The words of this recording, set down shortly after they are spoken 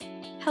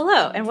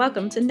Hello, and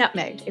welcome to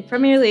Nutmegged, a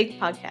Premier League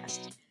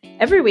podcast.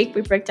 Every week,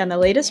 we break down the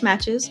latest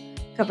matches,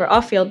 cover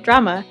off-field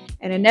drama,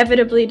 and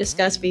inevitably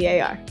discuss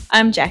VAR.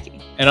 I'm Jackie.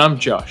 And I'm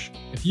Josh.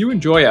 If you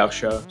enjoy our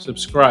show,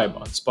 subscribe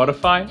on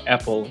Spotify,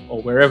 Apple, or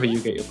wherever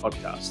you get your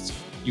podcasts.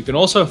 You can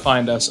also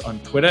find us on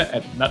Twitter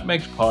at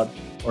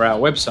NutmeggedPod or our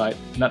website,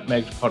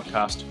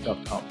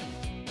 nutmeggedpodcast.com.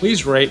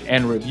 Please rate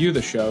and review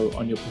the show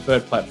on your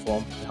preferred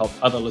platform to help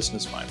other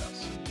listeners find us.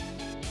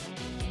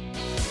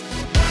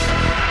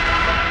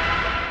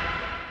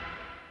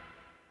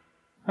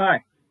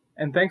 Hi,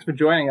 and thanks for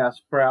joining us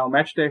for our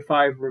Matchday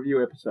 5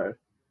 review episode.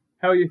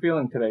 How are you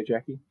feeling today,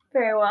 Jackie?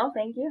 Very well,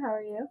 thank you. How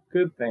are you?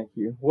 Good, thank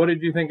you. What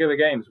did you think of the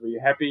games? Were you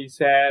happy,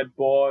 sad,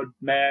 bored,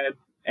 mad,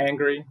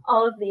 angry?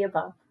 All of the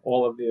above.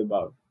 All of the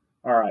above.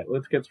 All right,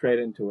 let's get straight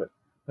into it.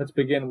 Let's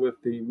begin with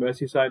the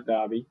Merseyside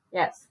derby.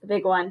 Yes, the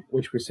big one.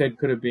 Which we said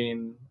could have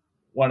been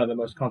one of the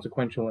most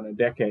consequential in a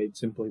decade,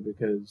 simply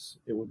because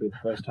it would be the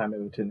first time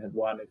Everton had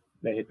won if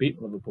they had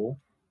beaten Liverpool.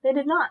 They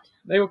did not.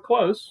 They were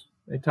close.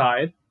 They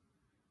tied.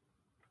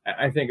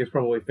 I think it's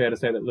probably fair to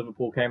say that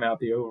Liverpool came out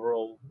the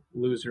overall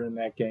loser in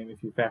that game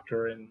if you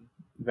factor in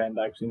Van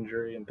Dijk's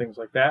injury and things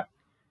like that.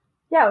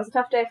 Yeah, it was a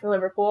tough day for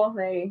Liverpool.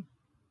 They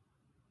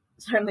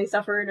certainly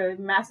suffered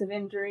a massive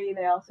injury.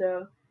 They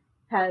also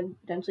had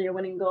potentially a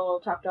winning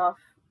goal chopped off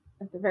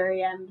at the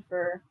very end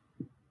for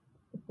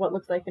what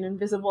looks like an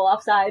invisible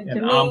offside to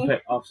me. An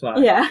armpit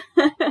offside. Yeah.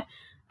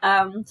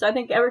 So I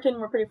think Everton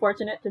were pretty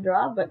fortunate to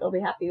draw, but they'll be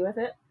happy with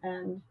it.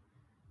 And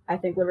I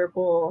think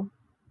Liverpool,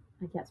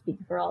 I can't speak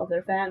for all of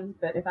their fans,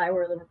 but if I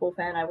were a Liverpool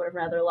fan, I would have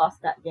rather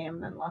lost that game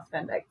than lost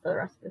Van Dijk for the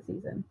rest of the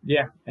season.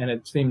 Yeah, and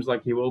it seems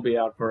like he will be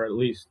out for at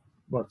least,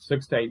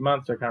 6 to 8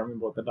 months. I can't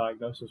remember what the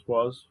diagnosis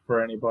was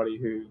for anybody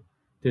who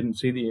didn't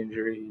see the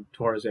injury. He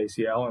tore his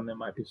ACL, and there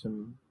might be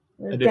some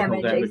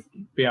additional damage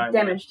behind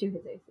damage to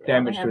his ACL.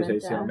 Damage to his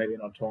ACL, maybe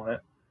not torn it.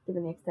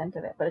 Given the extent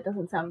of it, but it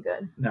doesn't sound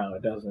good. No,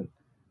 it doesn't.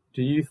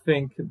 Do you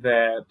think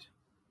that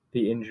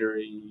the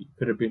injury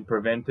could have been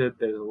prevented?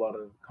 There's a lot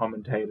of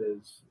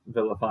commentators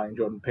vilifying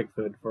Jordan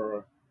Pickford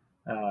for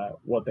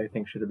what they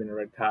think should have been a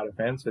red card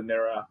offence, and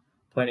there are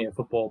plenty of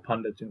football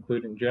pundits,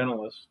 including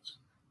journalists,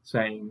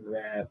 saying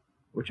that,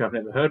 which I've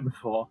never heard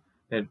before,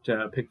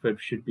 that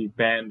Pickford should be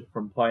banned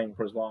from playing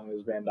for as long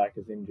as Van Dijk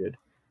is injured.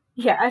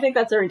 Yeah, I think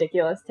that's a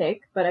ridiculous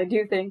take, but I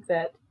do think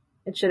that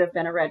it should have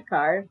been a red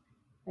card.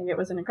 I think it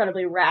was an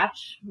incredibly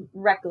rash,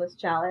 reckless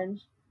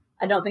challenge.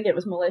 I don't think it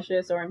was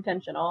malicious or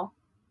intentional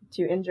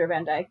to injure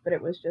Van Dijk, but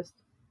it was just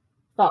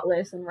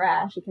thoughtless and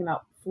rash. He came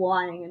out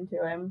flying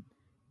into him,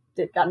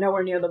 got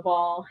nowhere near the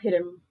ball, hit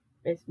him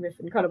with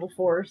incredible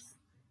force.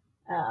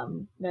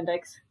 Van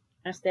Dijk's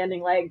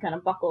standing leg kind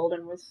of buckled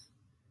and was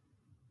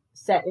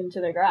set into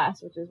the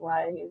grass, which is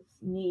why his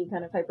knee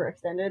kind of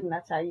hyperextended, and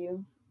that's how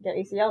you get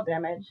ACL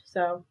damage.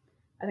 So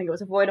I think it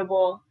was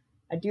avoidable.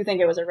 I do think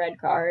it was a red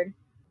card.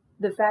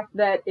 The fact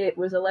that it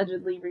was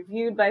allegedly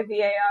reviewed by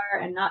VAR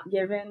and not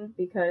given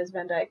because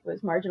Van Dijk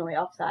was marginally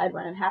offside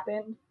when it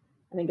happened,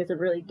 I think it's a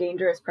really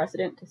dangerous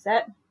precedent to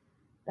set.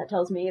 That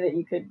tells me that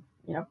you could,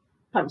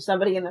 punch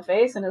somebody in the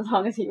face, and as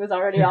long as he was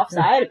already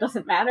offside, it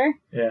doesn't matter.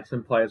 Yeah,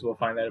 some players will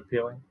find that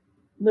appealing.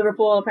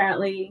 Liverpool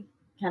apparently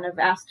kind of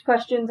asked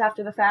questions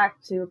after the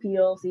fact to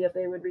appeal, see if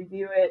they would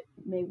review it,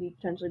 maybe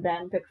potentially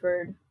ban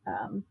Pickford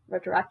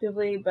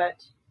retroactively,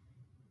 but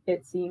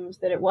it seems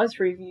that it was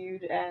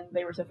reviewed and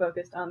they were so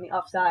focused on the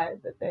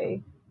offside that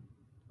they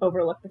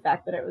overlooked the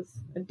fact that it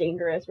was a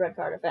dangerous red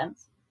card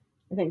offense.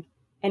 I think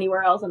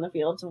anywhere else on the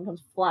field, someone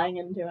comes flying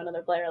into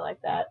another player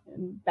like that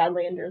and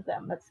badly injures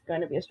them, that's going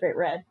to be a straight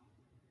red.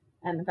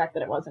 And the fact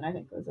that it wasn't, I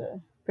think, was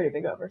a pretty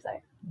big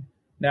oversight.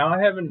 Now,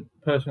 I haven't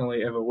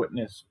personally ever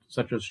witnessed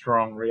such a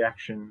strong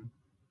reaction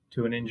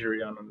to an injury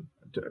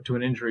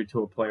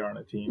to a player on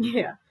a team.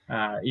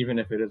 Yeah. Even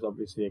if it is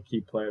obviously a key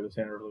player, the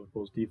center of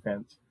Liverpool's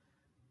defense.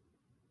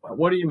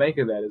 What do you make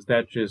of that? Is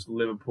that just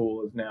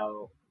Liverpool is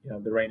now,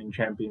 the reigning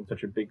champion,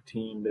 such a big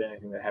team that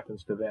anything that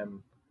happens to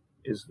them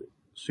is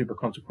super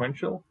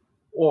consequential?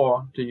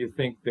 Or do you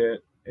think that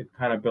it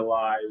kind of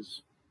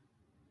belies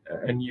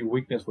a new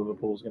weakness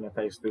Liverpool is going to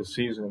face this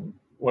season?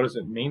 What does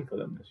it mean for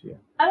them this year?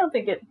 I don't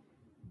think it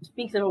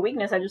speaks of a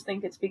weakness. I just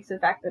think it speaks to the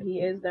fact that he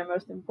is their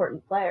most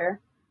important player.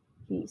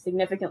 He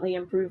significantly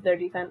improved their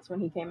defense when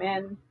he came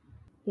in.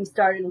 He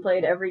started and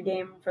played every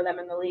game for them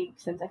in the league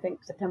since, I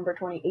think, September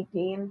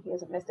 2018. He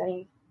hasn't missed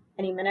any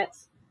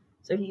minutes.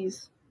 So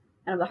he's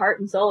kind of the heart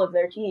and soul of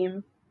their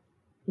team.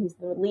 He's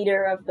the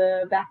leader of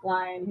the back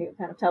line who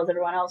kind of tells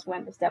everyone else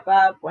when to step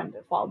up, when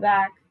to fall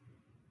back.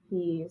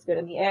 He's good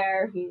in the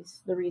air.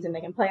 He's the reason they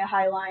can play a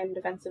high line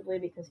defensively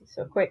because he's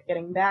so quick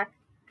getting back.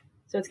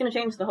 So it's going to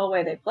change the whole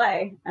way they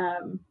play.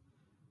 And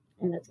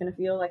it's going to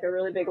feel like a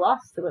really big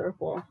loss to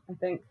Liverpool. I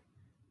think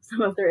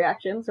some of the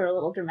reactions are a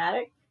little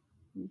dramatic.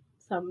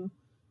 Some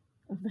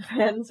of the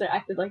fans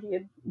acted like he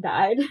had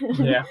died.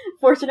 Yeah.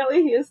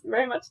 Fortunately, he is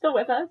very much still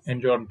with us.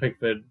 And Jordan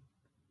Pickford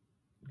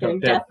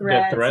getting death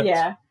threats.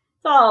 Yeah.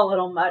 It's all a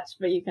little much,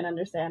 but you can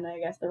understand, I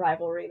guess, the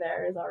rivalry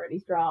there is already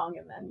strong,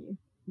 and then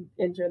you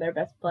injure their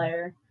best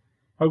player.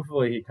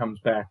 Hopefully he comes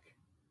back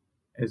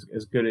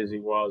as good as he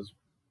was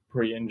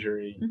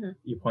pre-injury, Mhm.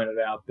 you pointed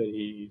out that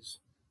he's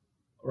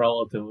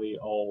relatively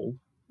old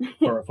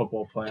for a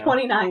football player.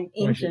 29,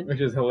 ancient.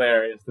 Which is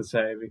hilarious to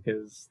say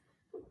because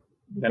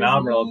then Because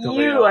I'm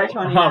relatively you old. are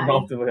 29. I'm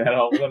relatively that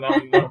old, and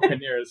I'm nowhere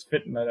near as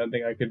fit, and I don't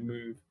think I could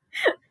move.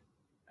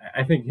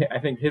 I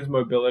think his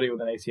mobility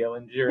with an ACL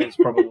injury is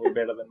probably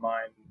better than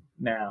mine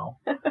now.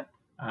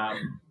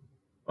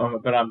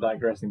 But I'm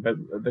digressing.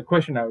 But the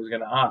question I was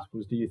going to ask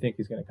was, do you think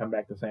he's going to come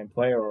back the same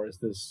player, or is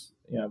this,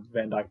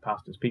 Van Dijk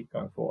past his peak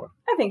going forward?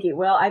 I think he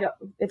will.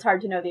 It's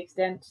hard to know the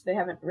extent. They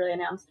haven't really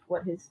announced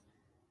what his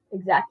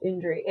exact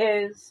injury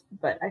is,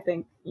 but I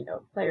think,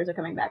 players are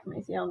coming back from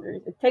ACL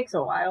injuries. It takes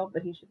a while,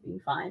 but he should be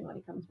fine when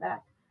he comes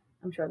back.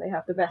 I'm sure they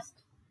have the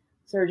best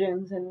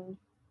surgeons and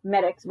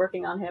medics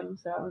working on him,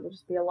 so it'll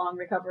just be a long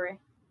recovery.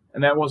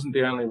 And that wasn't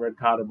the only red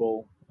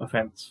cardable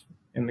offence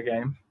in the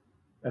game.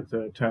 That's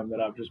a term that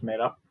I've just made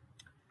up.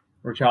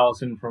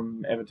 Richarlison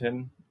from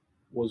Everton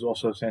was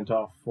also sent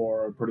off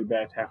for a pretty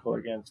bad tackle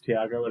against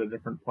Thiago at a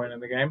different point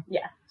in the game.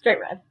 Yeah, straight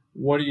red.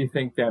 What do you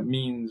think that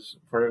means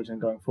for Everton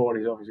going forward?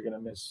 He's obviously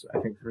going to miss, I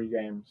think, 3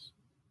 games.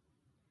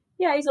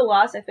 Yeah, he's a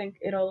loss. I think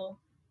it'll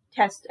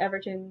test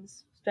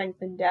Everton's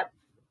strength and depth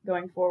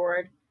going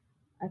forward.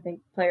 I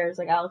think players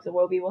like Alex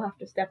Iwobi will have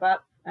to step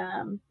up.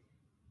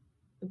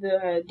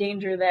 The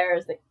danger there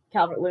is that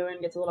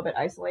Calvert-Lewin gets a little bit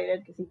isolated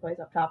because he plays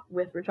up top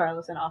with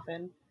Richarlison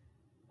often.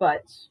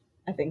 But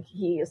I think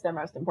he is their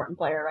most important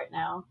player right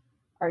now,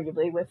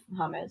 arguably with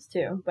James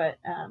too. But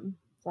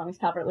as long as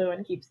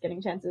Calvert-Lewin keeps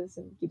getting chances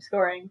and keeps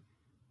scoring,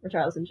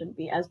 Richarlison shouldn't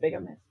be as big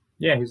a miss.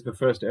 Yeah, he's the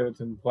first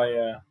Everton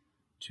player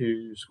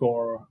to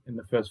score in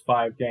the first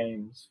 5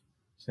 games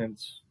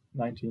since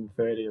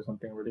 1930 or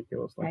something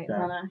ridiculous like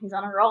that. He's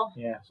on a roll.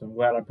 Yeah, so I'm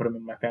glad I put him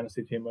in my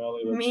fantasy team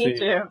early. Me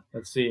too.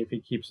 Let's see if he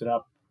keeps it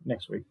up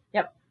next week.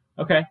 Yep.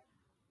 Okay.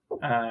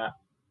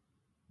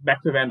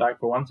 Back to Van Dijk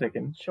for 1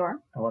 second. Sure.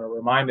 I want to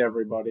remind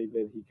everybody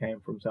that he came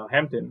from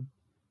Southampton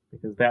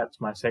because that's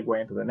my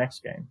segue into the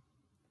next game.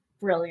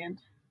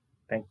 Brilliant.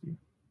 Thank you.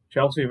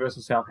 Chelsea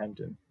versus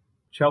Southampton.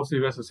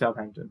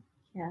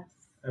 Yes.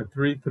 A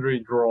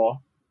 3-3 draw.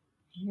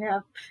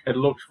 Yep. It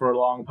looked for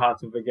long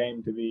parts of the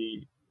game to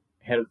be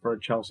headed for a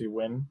Chelsea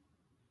win.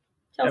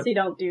 Chelsea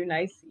don't do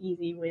nice,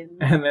 easy wins.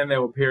 And then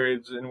there were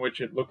periods in which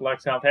it looked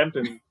like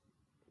Southampton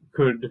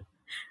could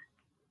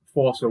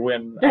force a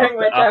win. During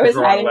which I was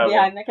hiding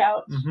behind the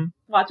couch,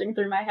 watching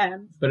through my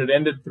hands. But it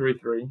ended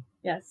 3-3.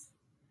 Yes.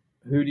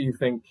 Who do you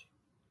think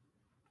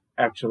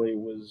actually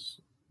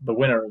was the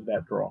winner of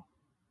that draw?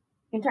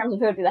 In terms of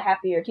who would be the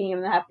happier team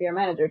and the happier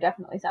manager,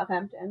 definitely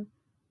Southampton.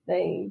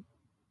 They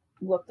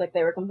looked like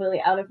they were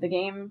completely out of the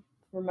game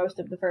for most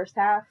of the first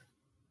half.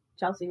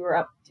 Chelsea were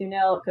up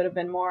 2-0. It could have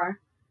been more.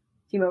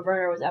 Timo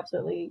Werner was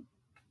absolutely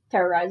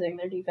terrorizing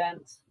their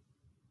defense.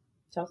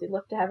 Chelsea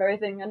looked to have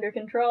everything under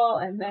control,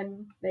 and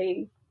then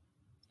they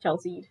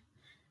Chelsea'd.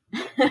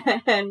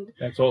 And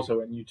that's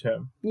also a new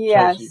term.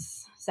 Yes, Chelsea.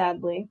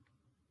 Sadly.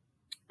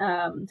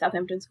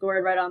 Southampton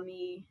scored right on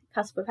the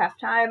cusp of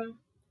halftime.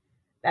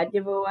 Bad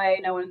giveaway.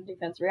 No one in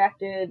defense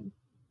reacted.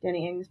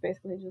 Danny Ings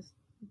basically just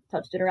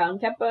touched it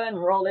around Kepa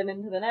and rolled it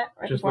into the net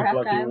right just before halftime. Just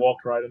looked like he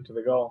walked right into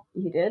the goal.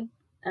 He did.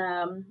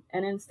 And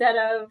instead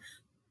of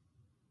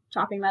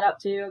chalking that up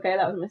to, okay,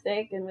 that was a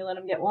mistake and we let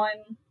him get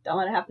one, don't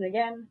let it happen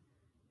again,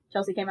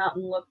 Chelsea came out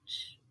and looked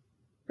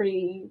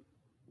pretty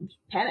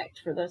panicked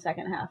for the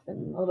second half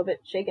and a little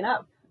bit shaken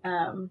up.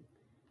 And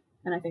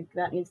I think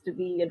that needs to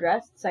be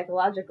addressed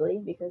psychologically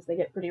because they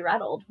get pretty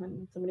rattled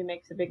when somebody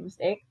makes a big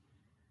mistake.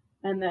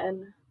 And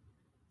then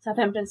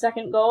Southampton's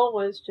second goal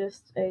was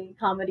just a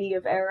comedy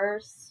of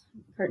errors.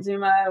 Kurt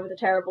Zouma with a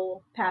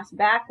terrible pass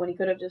back when he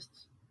could have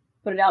just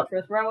put it out for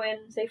a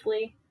throw-in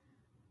safely.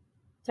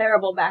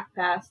 Terrible back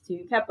pass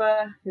to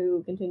Kepa,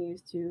 who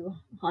continues to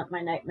haunt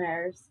my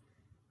nightmares.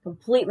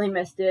 Completely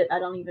missed it. I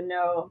don't even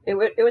know. It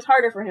was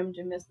harder for him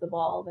to miss the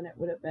ball than it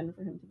would have been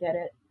for him to get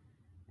it.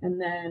 And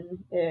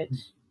then it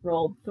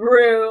rolled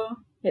through,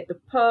 hit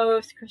the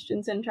post.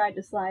 Christensen tried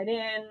to slide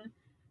in.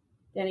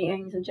 Danny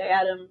Ings and Che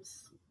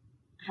Adams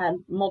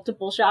had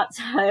multiple shots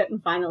at it,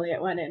 and finally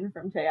it went in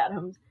from Che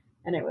Adams,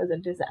 and it was a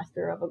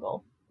disaster of a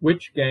goal.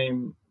 Which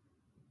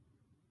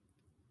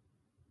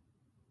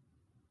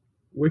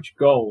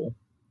goal,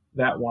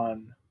 that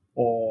one,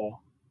 or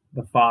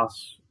the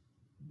farce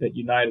that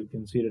United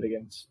conceded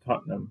against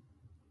Tottenham,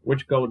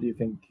 which goal do you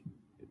think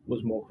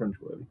was more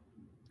cringeworthy?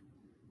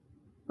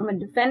 From a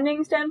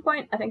defending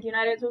standpoint, I think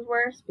United's was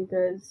worse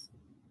because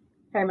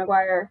Harry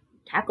Maguire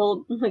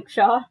tackled Luke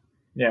Shaw.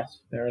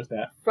 Yes, there is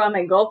that. From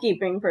a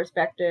goalkeeping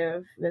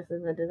perspective, this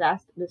is a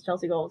disaster. This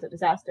Chelsea goal is a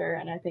disaster,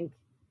 and I think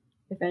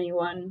if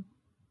anyone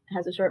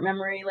has a short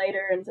memory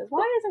later and says,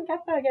 why isn't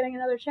Kepa getting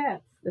another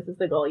chance? This is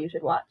the goal you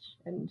should watch,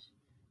 and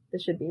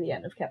this should be the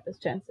end of Kepa's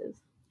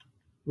chances.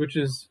 Which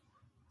is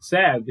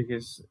sad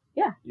because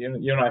you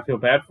and I feel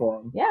bad for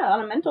him. Yeah,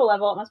 on a mental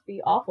level, it must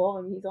be awful.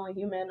 I mean, he's only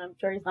human. I'm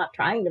sure he's not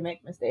trying to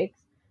make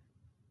mistakes.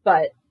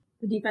 But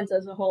the defense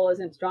as a whole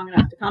isn't strong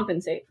enough to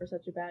compensate for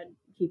such a bad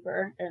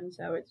keeper, and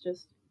so it's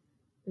just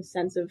this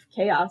sense of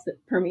chaos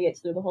that permeates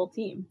through the whole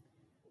team.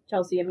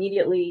 Chelsea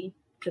immediately,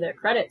 to their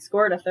credit,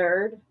 scored a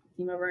third.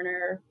 Timo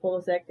Werner,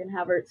 Pulisic, and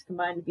Havertz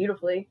combined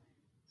beautifully,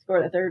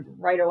 scored a third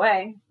right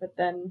away, but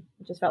then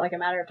it just felt like a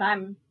matter of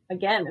time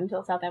again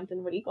until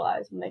Southampton would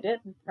equalize, and they did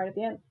right at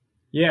the end.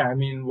 Yeah, I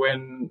mean,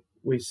 when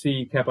we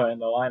see Kepa in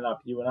the lineup,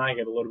 you and I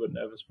get a little bit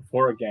nervous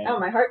before a game. Oh,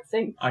 my heart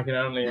sinks. I can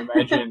only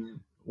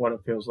imagine what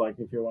it feels like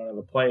if you're one of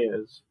the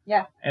players.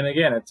 Yeah. And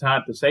again, it's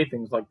hard to say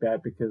things like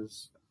that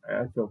because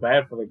I feel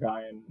bad for the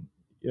guy and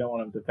you don't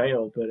want him to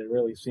fail, but it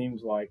really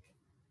seems like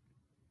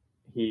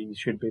he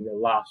should be the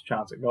last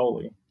chance at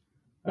goalie.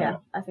 Yeah,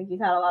 I think he's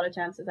had a lot of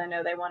chances. I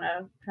know they want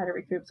to try to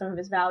recoup some of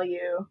his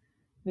value,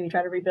 maybe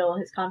try to rebuild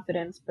his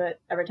confidence,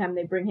 but every time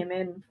they bring him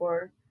in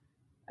for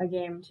a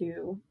game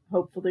to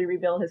hopefully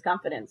rebuild his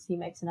confidence, he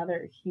makes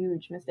another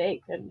huge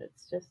mistake, and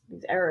it's just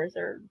these errors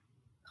are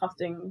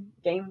costing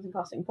games and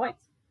costing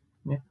points.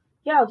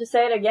 Yeah, I'll just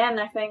say it again.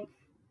 I think,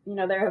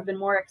 there have been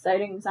more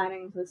exciting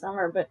signings this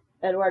summer, but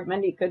Edouard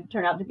Mendy could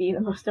turn out to be the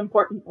most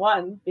important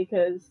one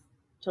because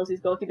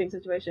Chelsea's goalkeeping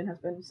situation has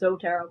been so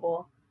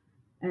terrible.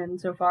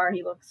 And so far,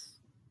 he looks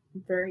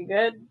very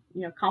good,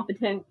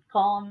 competent,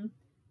 calm.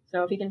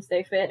 So if he can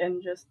stay fit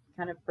and just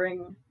kind of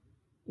bring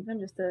even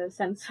just a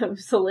sense of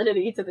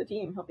solidity to the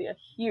team, he'll be a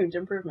huge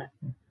improvement.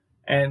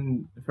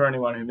 And for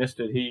anyone who missed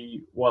it,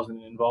 he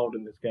wasn't involved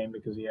in this game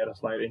because he had a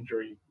slight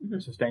injury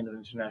sustained an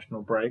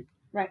international break.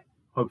 Right.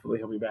 Hopefully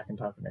he'll be back in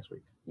time for next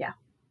week. Yeah.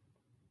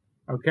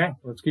 Okay,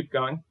 let's keep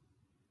going.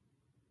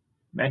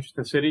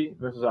 Manchester City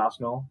versus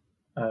Arsenal.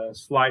 A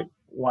slight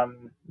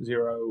 1-0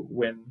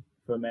 win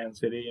for Man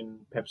City and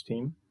Pep's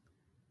team.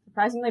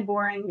 Surprisingly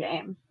boring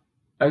game.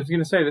 I was going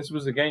to say, this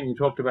was a game you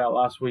talked about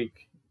last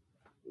week,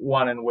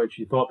 one in which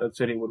you thought that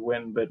City would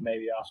win, but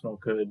maybe Arsenal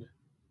could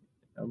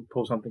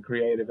pull something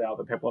creative out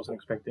that Pep wasn't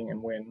expecting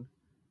and win.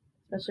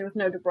 Especially with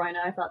no De Bruyne,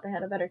 I thought they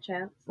had a better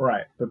chance.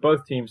 Right, but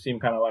both teams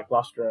seemed kind of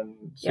lackluster, and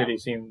City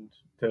seemed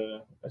to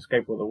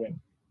escape with a win.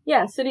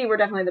 Yeah, City were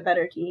definitely the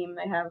better team.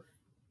 They have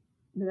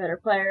the better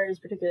players,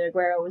 particularly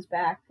Aguero was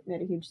back,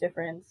 made a huge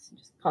difference,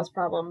 just caused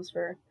problems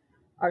for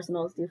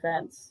Arsenal's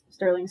defense.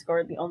 Sterling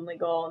scored the only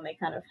goal, and they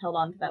kind of held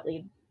on to that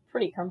lead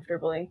pretty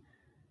comfortably.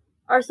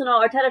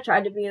 Arteta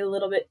tried to be a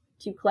little bit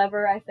too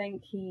clever, I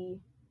think. He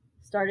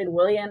started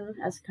Willian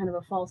as kind of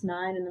a false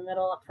nine in the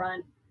middle up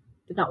front.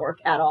 Did not work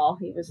at all.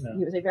 He was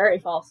a very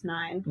false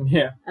nine.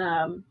 Yeah.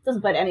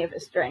 Doesn't play to any of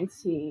his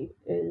strengths. He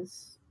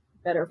is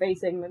better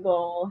facing the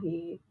goal.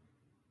 He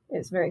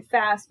is very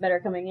fast,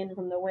 better coming in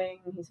from the wing.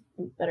 He's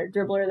a better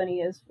dribbler than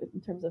he is in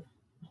terms of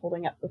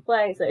holding up the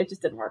play. So it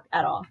just didn't work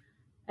at all.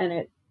 And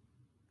it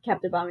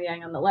kept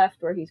Aubameyang on the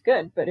left where he's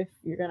good. But if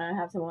you're going to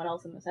have someone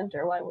else in the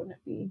center, why wouldn't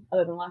it be,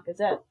 other than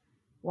Lacazette,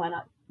 why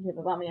not give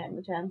Aubameyang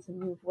the chance and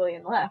move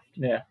Willian left?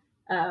 Yeah.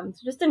 So it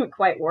just didn't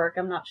quite work.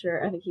 I'm not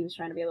sure. I think he was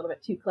trying to be a little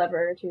bit too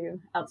clever to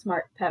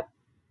outsmart Pep.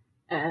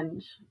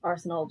 And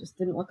Arsenal just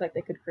didn't look like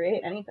they could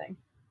create anything.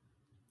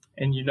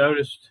 And you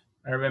noticed,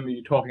 I remember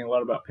you talking a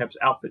lot about Pep's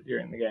outfit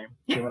during the game.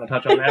 Do you want to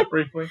touch on that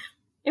briefly?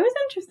 It was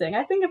interesting.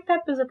 I think of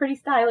Pep as a pretty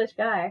stylish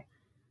guy.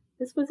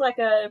 This was like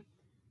a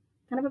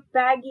kind of a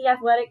baggy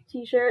athletic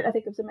t-shirt. I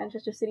think it was a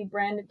Manchester City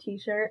branded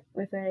t-shirt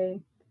with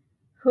a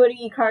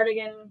hoodie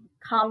cardigan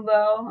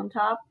combo on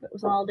top. It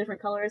was all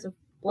different colors of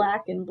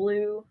black and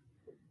blue.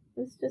 It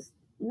was just,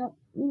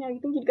 you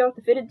think you'd go with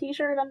the fitted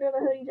t-shirt under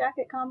the hoodie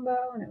jacket combo,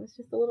 and it was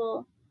just a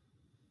little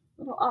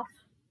off.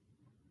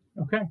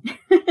 Okay.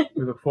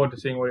 We look forward to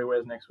seeing what he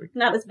wears next week.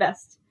 Not his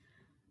best.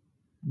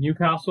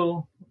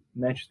 Newcastle,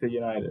 Manchester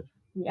United.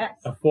 Yes.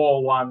 A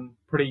 4-1,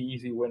 pretty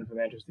easy win for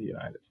Manchester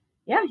United.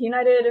 Yeah,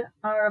 United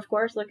are, of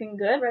course, looking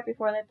good right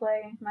before they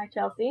play my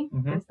Chelsea,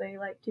 because they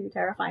like to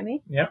terrify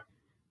me. Yep.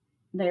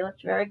 They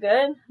looked very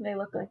good. They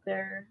look like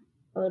they're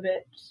a little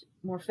bit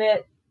more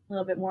fit, a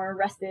little bit more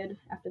rested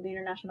after the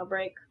international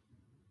break.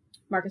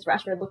 Marcus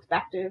Rashford looks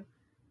back to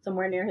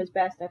somewhere near his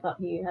best. I thought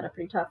he had a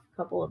pretty tough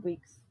couple of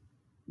weeks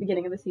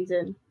beginning of the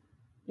season.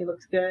 He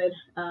looks good.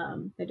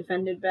 They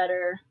defended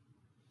better.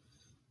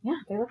 Yeah,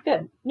 they look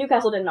good.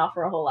 Newcastle didn't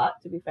offer a whole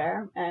lot, to be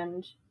fair,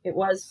 and it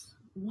was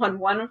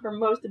 1-1 for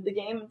most of the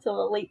game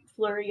until a late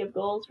flurry of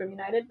goals from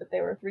United, but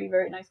they were 3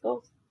 very nice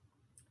goals.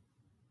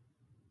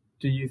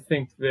 Do you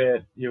think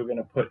that you're going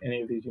to put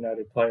any of these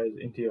United players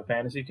into your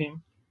fantasy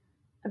team?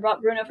 I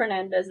brought Bruno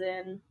Fernandes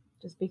in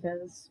just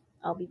because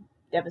I'll be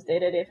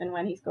devastated if and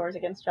when he scores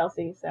against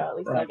Chelsea, so at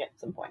least I'll get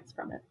some points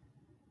from it.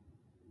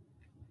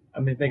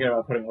 I've been thinking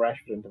about putting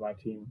Rashford into my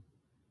team.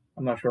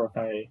 I'm not sure if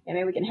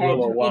maybe we can hedge,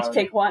 each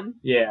take one.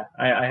 Yeah,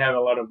 I have a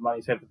lot of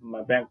money set up in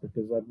my bank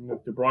because I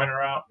moved De Bruyne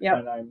out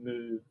and I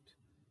moved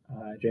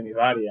Jamie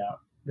Vardy out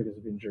because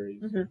of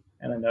injuries.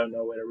 And I don't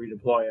know where to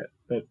redeploy it,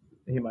 but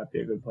he might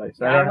be a good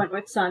place. I went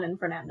with Son and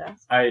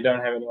Fernandes. I don't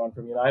have anyone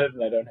from United,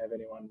 and I don't have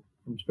anyone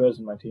from Spurs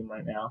in my team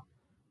right now,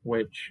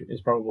 which is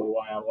probably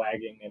why I'm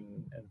lagging and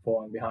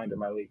falling behind in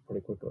my league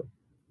pretty quickly.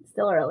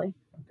 Still early.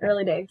 Okay.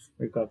 Early days.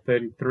 We've got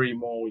 33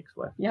 more weeks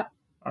left. Yep.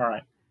 All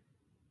right.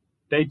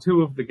 Day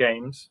 2 of the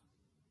games.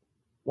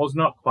 was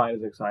not quite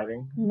as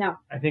exciting. No.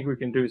 I think we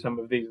can do some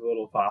of these a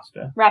little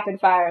faster. Rapid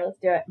fire, let's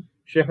do it.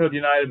 Sheffield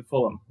United,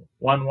 Fulham,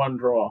 1-1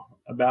 draw.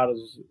 About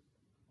as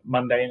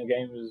mundane a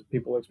game as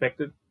people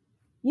expected.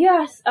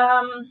 Yes,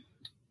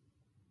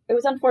 it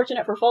was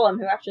unfortunate for Fulham,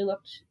 who actually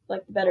looked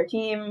like the better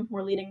team,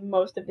 were leading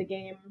most of the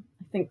game.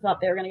 I think thought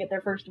they were going to get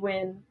their first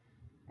win,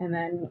 and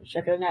then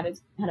Sheffield United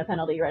had a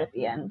penalty right at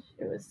the end.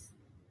 It was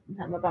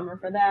kind of a bummer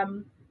for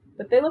them,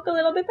 but they look a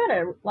little bit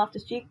better.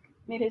 Loftus-Cheek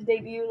made his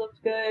debut,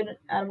 looked good.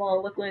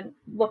 Ademola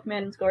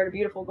Lookman scored a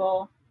beautiful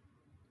goal,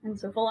 and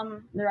so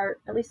Fulham, there are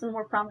at least some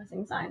more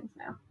promising signs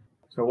now.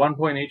 So 1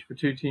 point each for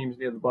two teams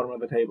near the bottom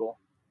of the table.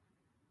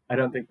 I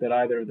don't think that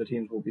either of the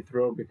teams will be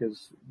thrilled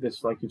because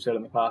this, like you've said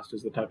in the past,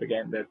 is the type of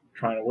game they're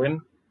trying to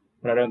win.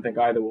 But I don't think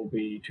either will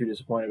be too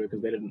disappointed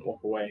because they didn't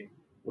walk away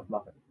with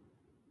nothing.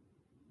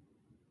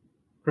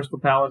 Crystal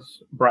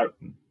Palace,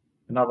 Brighton.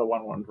 Another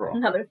 1-1 draw.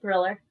 Another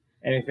thriller.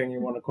 Anything you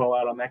want to call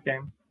out on that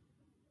game?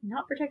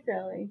 Not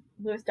particularly.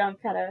 Lewis Dunk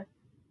had a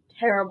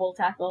terrible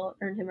tackle,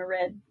 earned him a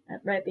red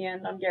right at the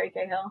end on Gary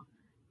Cahill.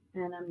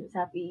 And I'm just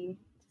happy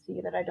to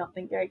see that I don't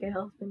think Gary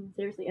Cahill has been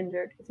seriously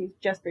injured because he's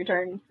just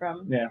returned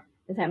from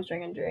his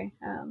hamstring injury.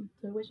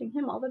 So wishing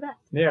him all the best.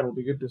 Yeah, it'll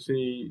be good to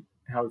see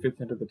how he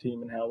fits into the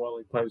team and how well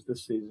he plays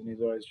this season.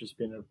 He's always just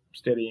been a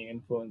steadying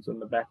influence in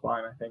the back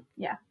line, I think.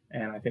 Yeah.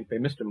 And I think they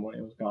missed him when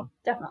he was gone.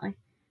 Definitely.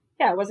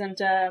 Yeah, it wasn't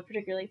a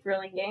particularly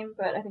thrilling game,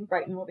 but I think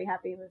Brighton will be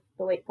happy with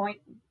the late point.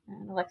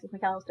 And Alexis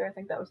McAllister, I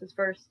think that was his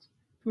first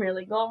Premier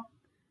League goal.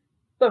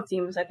 Both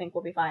teams, I think,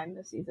 will be fine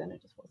this season.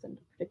 It just wasn't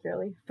a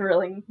particularly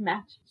thrilling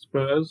match.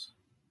 Spurs,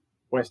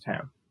 West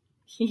Ham.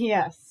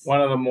 Yes.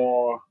 One of the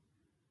more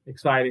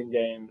exciting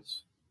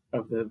games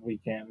of the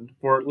weekend,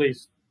 for at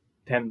least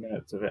 10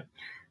 minutes of it.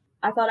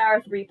 I thought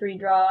our 3-3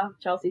 draw,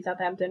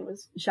 Chelsea-Southampton,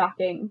 was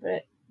shocking, but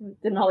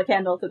it didn't hold a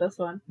candle to this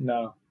one.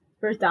 No.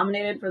 Spurs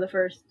dominated for the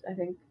first, I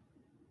think,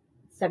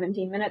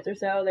 17 minutes or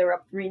so. They were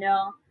up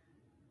 3-0.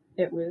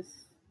 It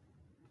was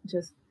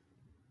just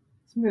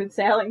smooth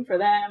sailing for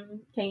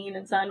them. Kane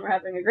and Son were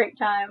having a great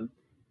time.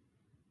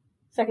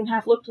 Second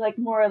half looked like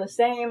more of the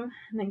same.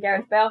 And then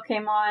Gareth Bale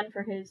came on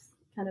for his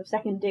kind of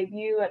second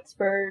debut at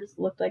Spurs.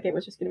 Looked like it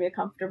was just going to be a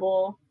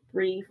comfortable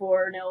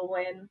 3-4-0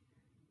 win.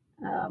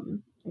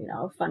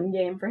 A fun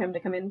game for him to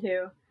come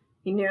into.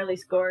 He nearly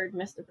scored,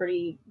 missed a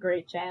pretty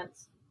great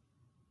chance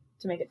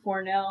to make it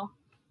 4-0.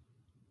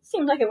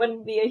 Seemed like it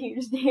wouldn't be a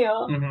huge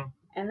deal. Mm-hmm.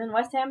 And then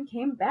West Ham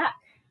came back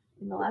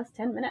in the last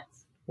 10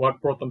 minutes.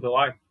 What brought them to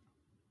life?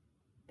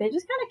 They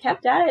just kind of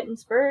kept at it, and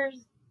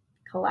Spurs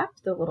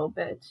collapsed a little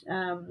bit.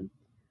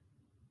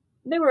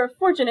 They were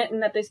fortunate in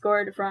that they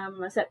scored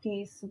from a set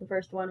piece. The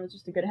first one was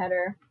just a good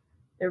header.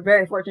 They were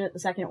very fortunate the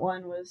second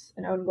one was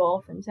an own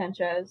goal from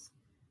Sanchez.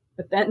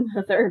 But then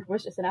the third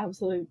was just an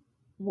absolute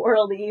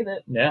worldie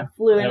that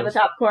flew into the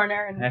top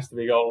corner. And has to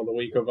be goal of the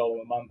week or goal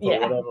of the month or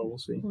whatever, we'll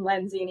see.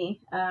 Lanzini.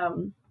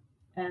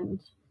 And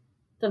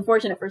it's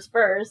unfortunate for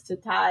Spurs to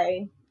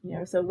tie,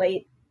 so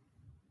late.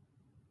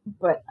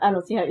 But I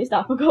don't see how you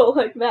stop a goal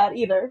like that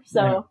either.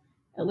 So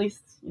at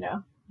least,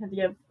 have to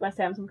give West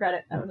Ham some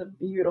credit. That was a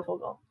beautiful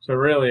goal. So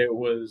really it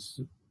was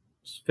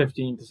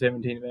 15 to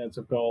 17 minutes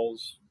of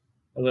goals,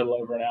 a little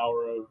over an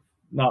hour of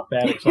not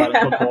bad exciting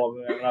football,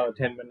 and then another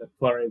 10-minute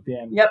flurry at the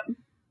end. Yep.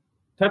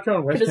 Touch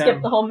on West Ham. Could have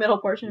skipped the whole middle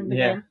portion of the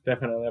game. Yeah,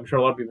 definitely. I'm sure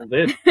a lot of people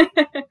did.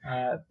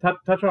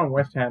 Touch on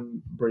West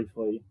Ham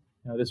briefly.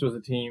 This was a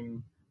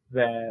team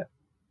that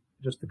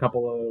just a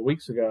couple of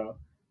weeks ago,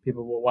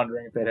 people were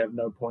wondering if they'd have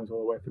no points all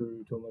the way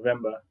through till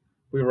November.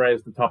 We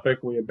raised the topic.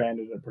 We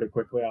abandoned it pretty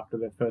quickly after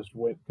their first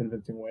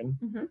convincing win.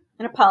 Mm-hmm.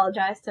 And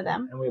apologized to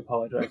them. And we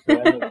apologized to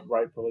them, and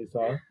rightfully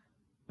so.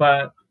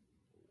 But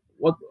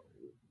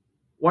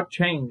what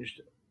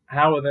changed?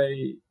 How are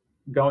they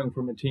going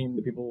from a team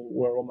that people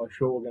were almost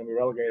sure were going to be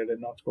relegated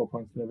and not score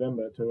points in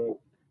November to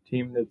a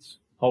team that's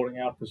holding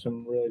out for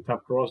some really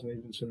tough draws and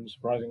even some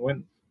surprising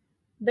wins?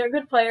 Their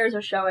good players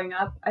are showing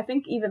up. I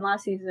think even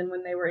last season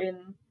when they were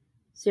in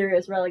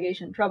serious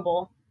relegation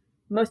trouble,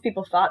 most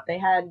people thought they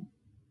had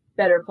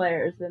better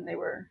players than they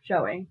were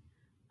showing.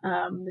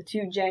 The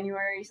two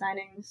January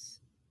signings,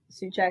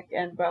 Souček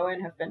and Bowen,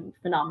 have been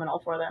phenomenal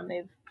for them.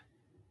 They've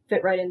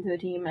fit right into the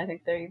team. I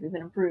think they've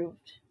even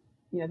improved,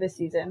 this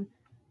season.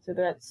 So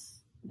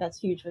that's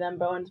huge for them.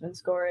 Bowen's been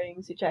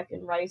scoring. Souček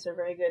and Rice are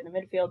very good in the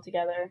midfield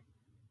together.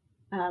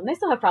 They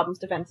still have problems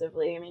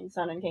defensively. I mean,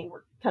 Son and Kane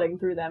were cutting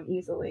through them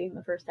easily in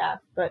the first half,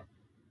 but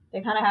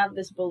they kind of have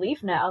this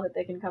belief now that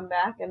they can come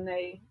back, and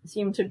the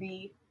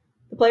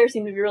players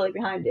seem to be really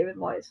behind David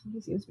Moyes.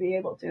 He seems to be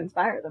able to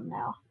inspire them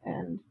now,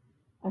 and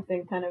I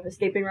think kind of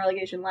escaping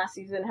relegation last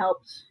season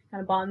helped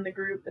kind of bond the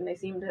group, and they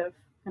seem to have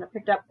kind of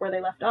picked up where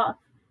they left off.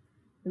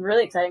 The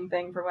really exciting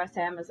thing for West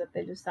Ham is that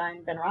they just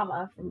signed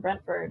Benrahma from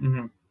Brentford.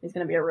 Mm-hmm. He's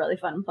going to be a really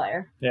fun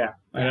player. Yeah,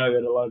 I know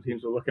that a lot of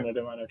teams were looking at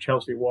him. I know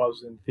Chelsea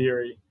was, in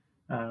theory,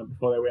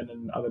 before they went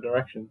in other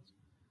directions.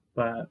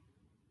 But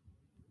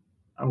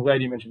I'm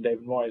glad you mentioned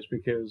David Moyes,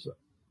 because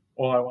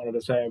all I wanted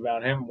to say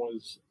about him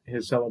was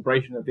his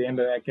celebration at the end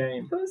of that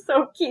game. It was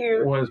so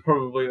cute. Was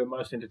probably the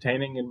most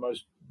entertaining and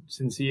most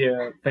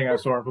sincere thing I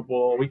saw in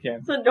football all weekend.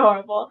 It's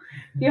adorable.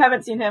 If you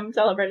haven't seen him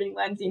celebrating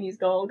Lanzini's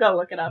goal, go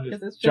look it up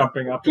because it's just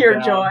jumping up pure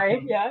and down,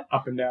 joy. Yeah,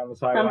 up and down the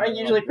from sideline. a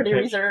usually pretty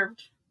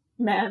reserved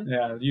man.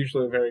 Yeah,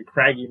 usually a very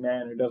craggy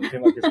man who doesn't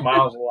seem like he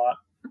smiles a lot.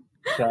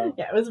 So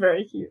yeah, it was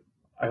very cute.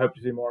 I hope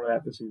to see more of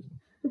that this season.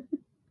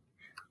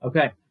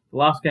 Okay, the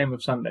last game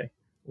of Sunday.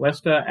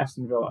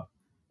 Leicester-Aston Villa.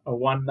 A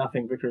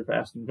 1-0 victory for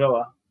Aston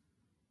Villa.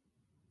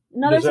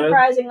 Another Deserved?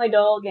 surprisingly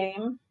dull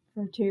game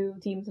for two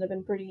teams that have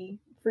been pretty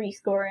free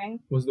scoring.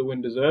 Was the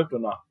win deserved or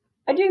not?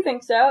 I do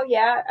think so,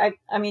 yeah.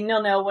 I mean,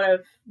 0-0 would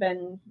have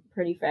been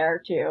pretty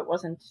fair, too. It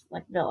wasn't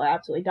like Villa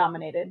absolutely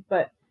dominated,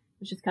 but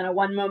it was just kind of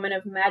one moment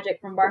of magic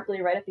from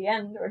Barkley right at the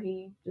end where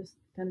he just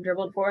kind of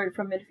dribbled forward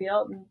from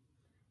midfield and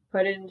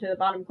put it into the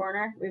bottom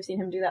corner. We've seen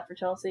him do that for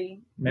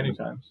Chelsea Many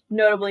times.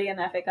 Notably in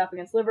the FA Cup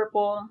against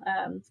Liverpool.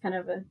 It's kind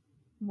of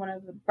one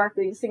of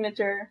Barkley's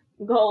signature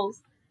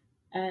goals.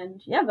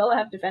 And yeah, Villa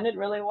have defended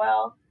really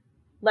well.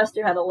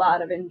 Leicester had a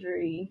lot of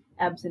injury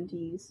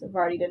absentees.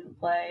 Vardy didn't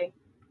play.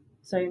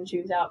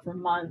 Soyuncu's out for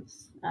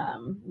months.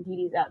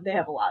 Ndidi's out. They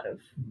have a lot of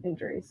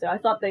injuries. So I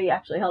thought they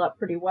actually held up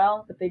pretty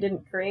well, but they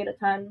didn't create a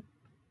ton.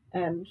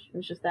 And it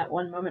was just that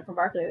one moment from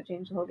Barkley that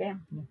changed the whole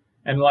game.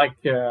 And like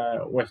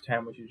West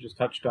Ham, which you just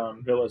touched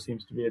on, Villa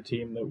seems to be a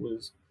team that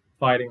was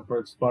fighting for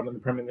its spot in the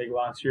Premier League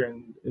last year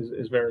and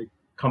is very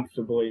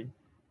comfortably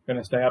going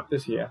to stay up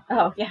this year.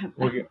 Oh yeah,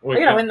 we're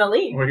going to win the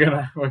league. We're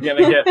gonna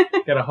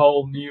get a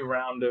whole new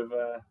round of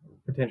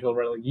potential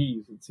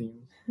relegees. It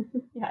seems.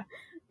 Yeah,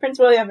 Prince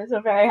William is a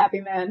very happy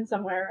man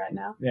somewhere right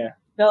now. Yeah,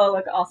 Villa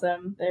look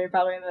awesome. They're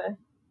probably the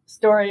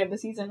story of the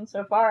season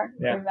so far.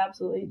 Yeah. They've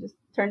absolutely just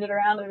turned it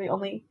around. They're the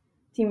only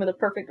team with a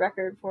perfect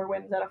record, 4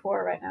 wins out of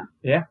 4 right now.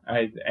 Yeah,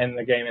 and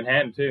the game in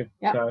hand too.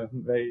 Yeah. So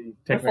they're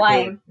technically,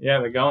 flying. Yeah,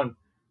 they're going.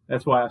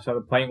 That's why I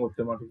started playing with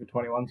them on FIFA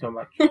 21 so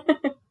much,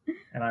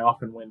 and I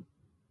often win.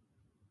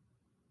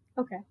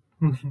 Okay,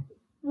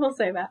 we'll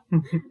say that.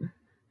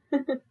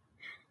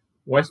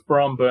 West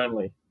Brom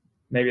Burnley,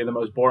 maybe the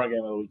most boring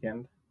game of the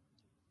weekend,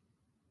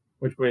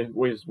 which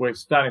we're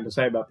starting to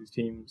say about these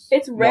teams.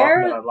 It's more rare.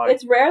 often than I'd like.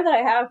 It's rare that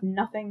I have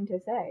nothing to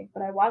say,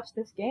 but I watched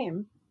this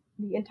game,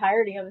 the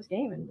entirety of this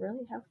game, and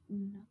really have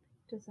nothing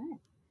to say.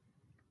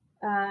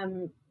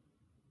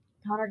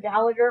 Conor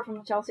Gallagher from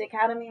the Chelsea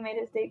Academy made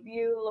his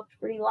debut. Looked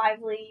pretty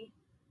lively.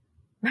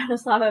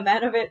 Branislav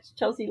Ivanovic,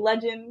 Chelsea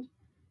legend,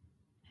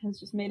 has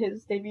just made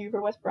his debut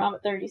for West Brom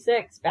at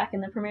 36, back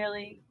in the Premier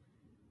League.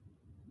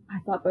 I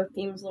thought both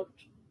teams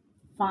looked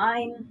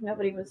fine.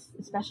 Nobody was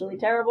especially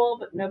terrible,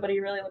 but nobody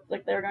really looked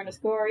like they were going to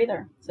score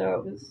either. So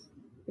it was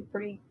a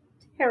pretty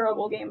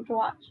terrible game to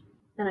watch.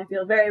 And I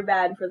feel very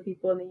bad for the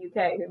people in the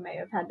UK who may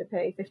have had to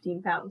pay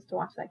 £15 to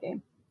watch that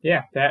game.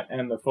 Yeah, that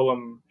and the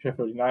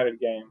Fulham-Sheffield United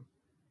game,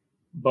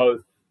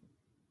 both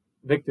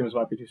victims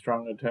might be too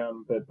strong a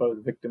term, but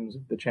both victims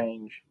of the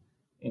change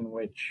in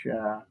which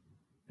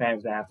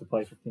fans now have to pay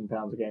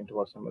 £15 a game to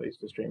watch some of these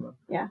to stream them.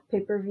 Yeah,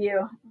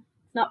 pay-per-view.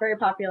 It's not very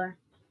popular.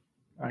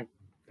 I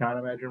can't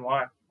imagine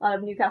why. A lot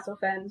of Newcastle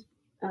fans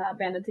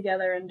banded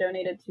together and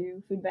donated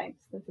to food banks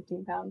the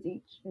 £15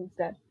 each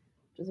instead,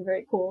 which is a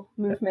very cool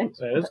movement.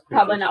 That is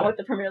probably not what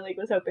the Premier League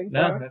was hoping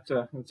No, for.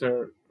 that's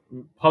a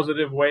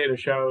positive way to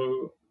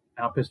show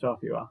how pissed off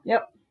you are.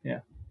 Yep. Yeah.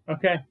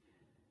 Okay.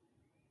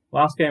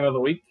 Last game of the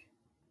week.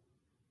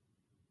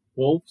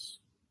 Wolves.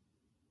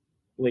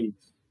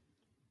 Leeds.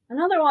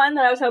 Another one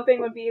that I was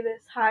hoping would be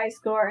this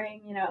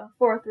high-scoring,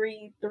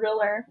 4-3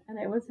 thriller, and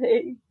it was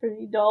a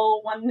pretty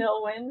dull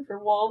 1-0 win for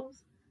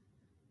Wolves.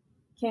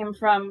 Came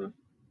from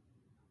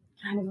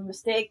kind of a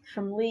mistake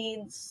from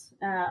Leeds.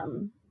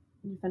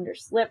 Defender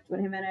slipped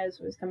when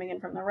Jimenez was coming in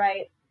from the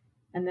right,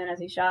 and then as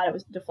he shot, it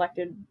was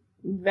deflected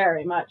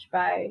very much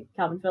by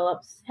Calvin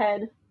Phillips'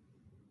 head,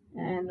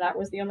 and that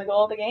was the only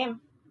goal of the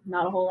game.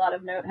 Not a whole lot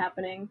of note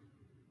happening,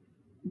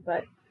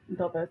 but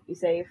they'll both be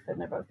safe, and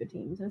they're both good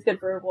teams. And it's good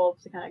for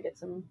Wolves to kind of get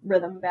some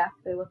rhythm back.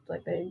 They look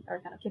like they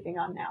are kind of kicking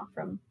on now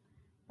from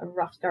a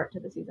rough start to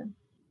the season.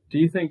 Do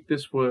you think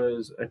this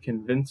was a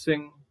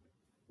convincing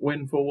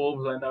win for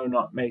Wolves? I know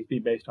not maybe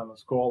based on the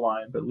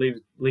scoreline, but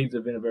Leeds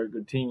have been a very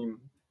good team.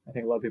 I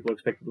think a lot of people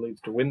expected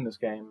Leeds to win this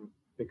game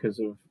because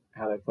of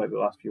how they've played the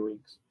last few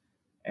weeks.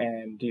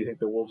 And do you think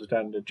the Wolves are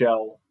starting to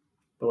gel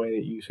the way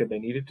that you said they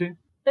needed to?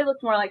 They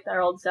looked more like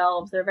their old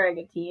selves. They're a very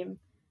good team.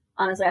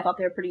 Honestly, I thought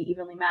they were pretty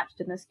evenly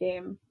matched in this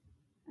game.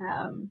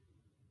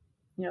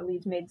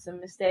 Leeds made some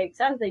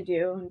mistakes, as they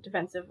do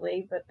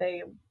defensively, but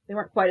they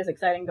weren't quite as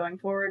exciting going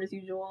forward as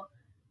usual.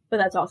 But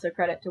that's also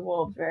credit to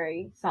Wolves'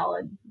 very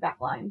solid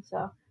backline.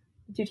 So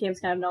the two teams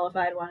kind of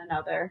nullified one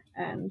another,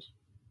 and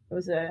it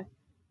was a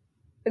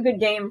good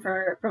game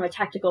from a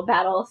tactical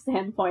battle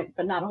standpoint,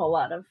 but not a whole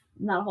lot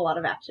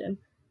of action.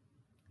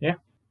 Yeah.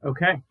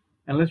 Okay.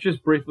 And let's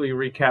just briefly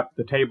recap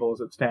the table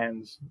as it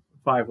stands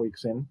 5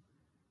 weeks in,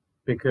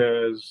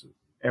 because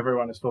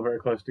everyone is still very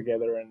close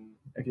together, and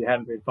if you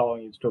hadn't been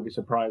following, you'd still be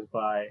surprised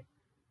by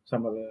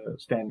some of the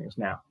standings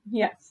now.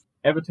 Yes.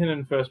 Everton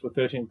in first with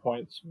 13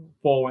 points,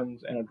 4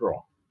 wins and a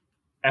draw.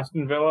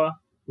 Aston Villa,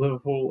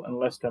 Liverpool and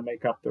Leicester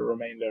make up the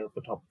remainder of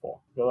the top 4.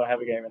 Villa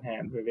have a game in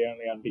hand. We're the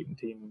only unbeaten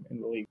team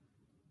in the league.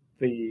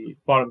 The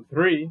bottom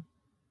 3,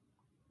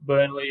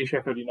 Burnley,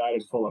 Sheffield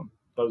United, Fulham.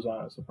 Those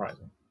aren't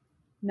surprising.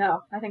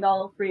 No, I think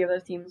all 3 of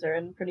those teams are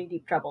in pretty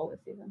deep trouble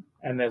this season.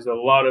 And there's a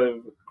lot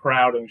of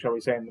crowding, shall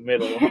we say, in the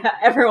middle.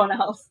 Everyone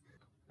else.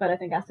 But I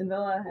think Aston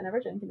Villa and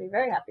Everton can be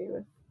very happy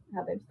with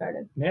how they've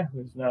started. Yeah,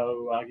 there's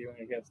no arguing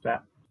against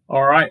that.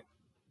 All right,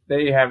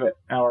 there you have it.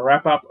 Our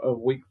wrap-up of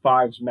Week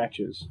 5's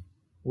matches.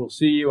 We'll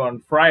see you on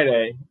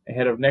Friday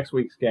ahead of next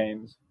week's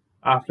games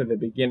after the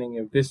beginning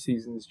of this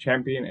season's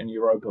Champion and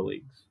Europa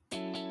Leagues.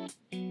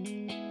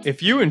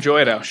 If you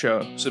enjoyed our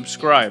show,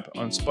 subscribe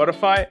on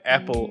Spotify,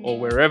 Apple, or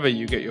wherever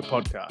you get your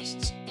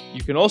podcasts.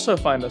 You can also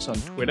find us on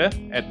Twitter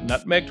at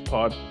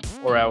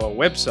NutmeggedPod or our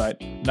website,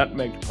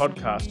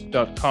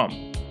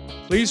 nutmeggedpodcast.com.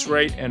 Please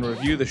rate and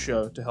review the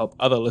show to help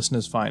other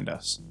listeners find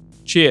us.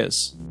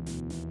 Cheers!